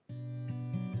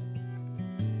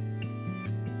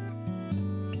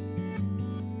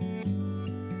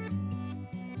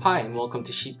Hi, and welcome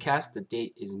to Sheepcast. The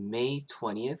date is May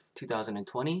 20th,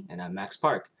 2020, and I'm Max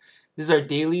Park. This is our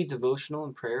daily devotional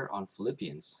and prayer on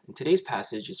Philippians. And today's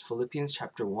passage is Philippians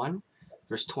chapter 1,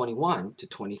 verse 21 to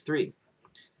 23.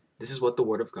 This is what the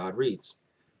Word of God reads.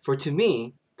 For to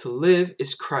me, to live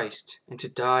is Christ, and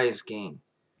to die is gain.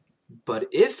 But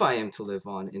if I am to live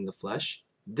on in the flesh,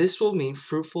 this will mean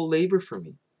fruitful labor for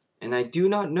me, and I do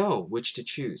not know which to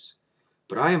choose.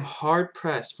 But I am hard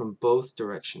pressed from both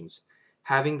directions,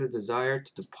 having the desire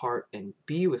to depart and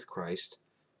be with Christ,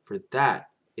 for that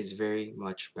is very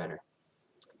much better.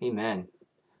 Amen.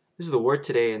 This is the word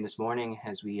today and this morning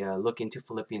as we look into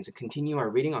Philippians and continue our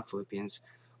reading on Philippians.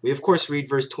 We, of course, read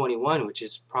verse 21, which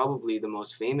is probably the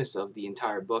most famous of the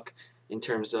entire book in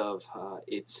terms of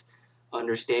its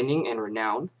understanding and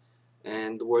renown.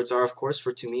 And the words are, of course,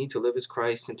 for to me to live is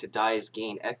Christ and to die is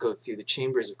gain, echoed through the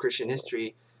chambers of Christian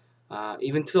history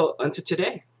even till unto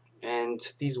today. And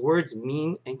these words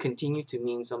mean and continue to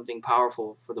mean something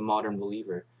powerful for the modern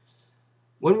believer.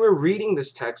 When we're reading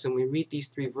this text and we read these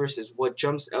three verses, what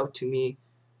jumps out to me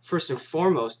first and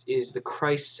foremost is the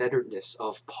Christ-centeredness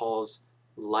of Paul's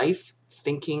life,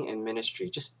 thinking, and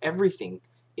ministry. Just everything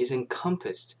is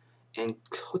encompassed and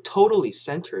totally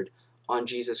centered on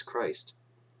Jesus Christ.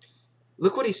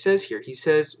 Look what he says here. He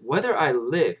says, whether I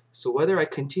live, so whether I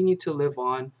continue to live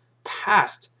on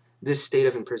past this state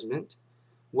of imprisonment,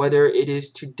 whether it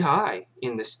is to die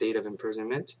in this state of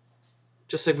imprisonment,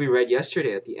 just like we read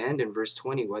yesterday at the end in verse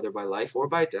 20, whether by life or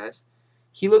by death,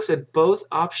 he looks at both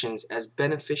options as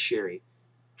beneficiary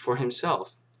for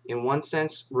himself. In one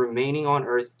sense, remaining on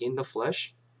earth in the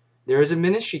flesh, there is a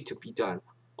ministry to be done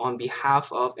on behalf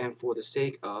of and for the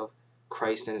sake of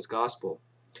Christ and his gospel.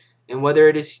 And whether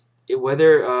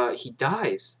he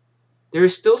dies, there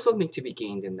is still something to be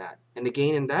gained in that. And the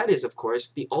gain in that is, of course,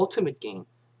 the ultimate gain,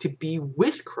 to be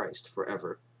with Christ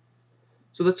forever.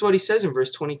 So that's what he says in verse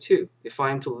 22. If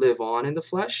I am to live on in the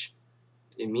flesh,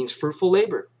 it means fruitful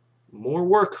labor, more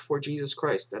work for Jesus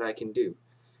Christ that I can do.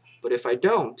 But if I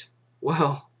don't,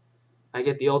 well, I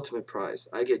get the ultimate prize.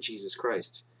 I get Jesus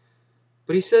Christ.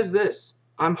 But he says this,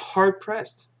 I'm hard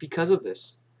pressed because of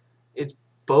this. It's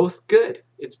both good.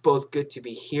 It's both good to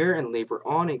be here and labor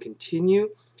on and continue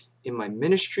in my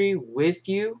ministry with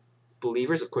you,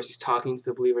 believers. Of course, he's talking to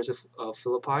the believers of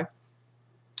Philippi.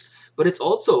 But it's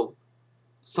also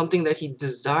something that he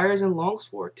desires and longs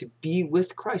for, to be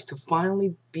with Christ, to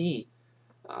finally be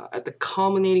at the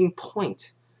culminating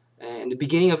point and the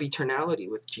beginning of eternality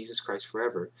with Jesus Christ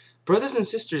forever. Brothers and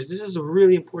sisters, this is a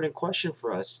really important question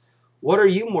for us. What are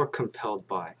you more compelled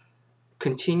by?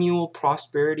 Continual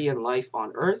prosperity and life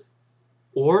on earth,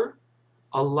 or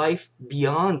a life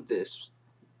beyond this,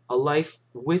 a life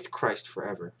with Christ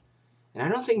forever? And I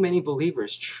don't think many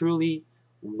believers truly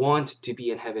want to be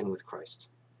in heaven with Christ.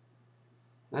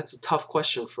 That's a tough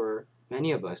question for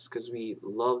many of us because we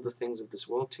love the things of this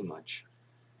world too much.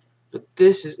 But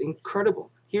this is incredible.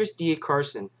 Here's D.A.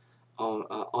 Carson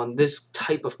on this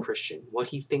type of Christian, what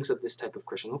he thinks of this type of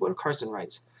Christian. Look what Carson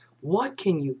writes. What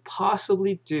can you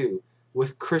possibly do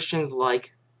with Christians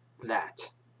like that,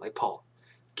 like Paul?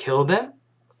 Kill them?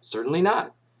 Certainly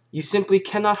not. You simply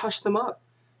cannot hush them up.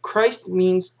 Christ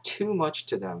means too much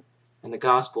to them, and the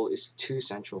gospel is too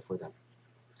central for them.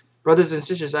 Brothers and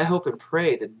sisters, I hope and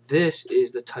pray that this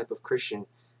is the type of Christian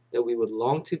that we would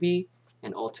long to be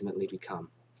and ultimately become.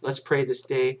 Let's pray this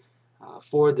day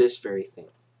for this very thing.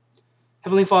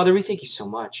 Heavenly Father, we thank you so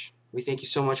much. We thank you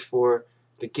so much for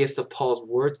the gift of Paul's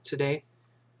words today,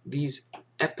 these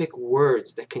epic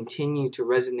words that continue to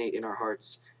resonate in our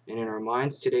hearts and in our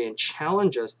minds today and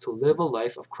challenge us to live a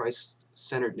life of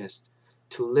Christ-centeredness.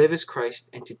 To live is Christ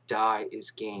and to die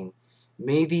is gain.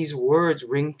 May these words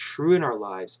ring true in our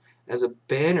lives as a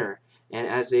banner and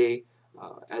as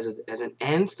an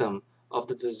anthem of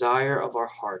the desire of our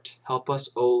heart. Help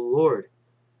us, O Lord,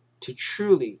 to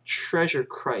truly treasure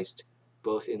Christ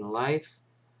both in life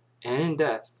and in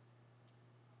death,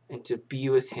 and to be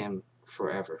with him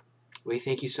forever. We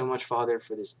thank you so much, Father,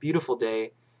 for this beautiful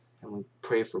day, and we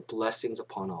pray for blessings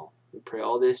upon all. We pray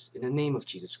all this in the name of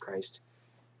Jesus Christ.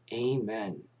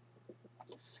 Amen.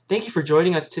 Thank you for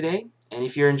joining us today. And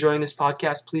if you're enjoying this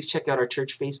podcast, please check out our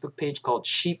church Facebook page called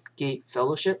Sheepgate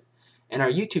Fellowship and our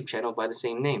YouTube channel by the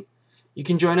same name. You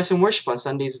can join us in worship on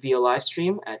Sundays via live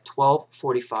stream at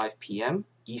 12:45 p.m.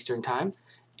 Eastern Time,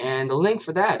 and the link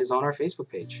for that is on our Facebook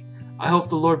page. I hope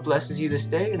the Lord blesses you this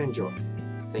day and enjoy.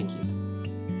 Thank you.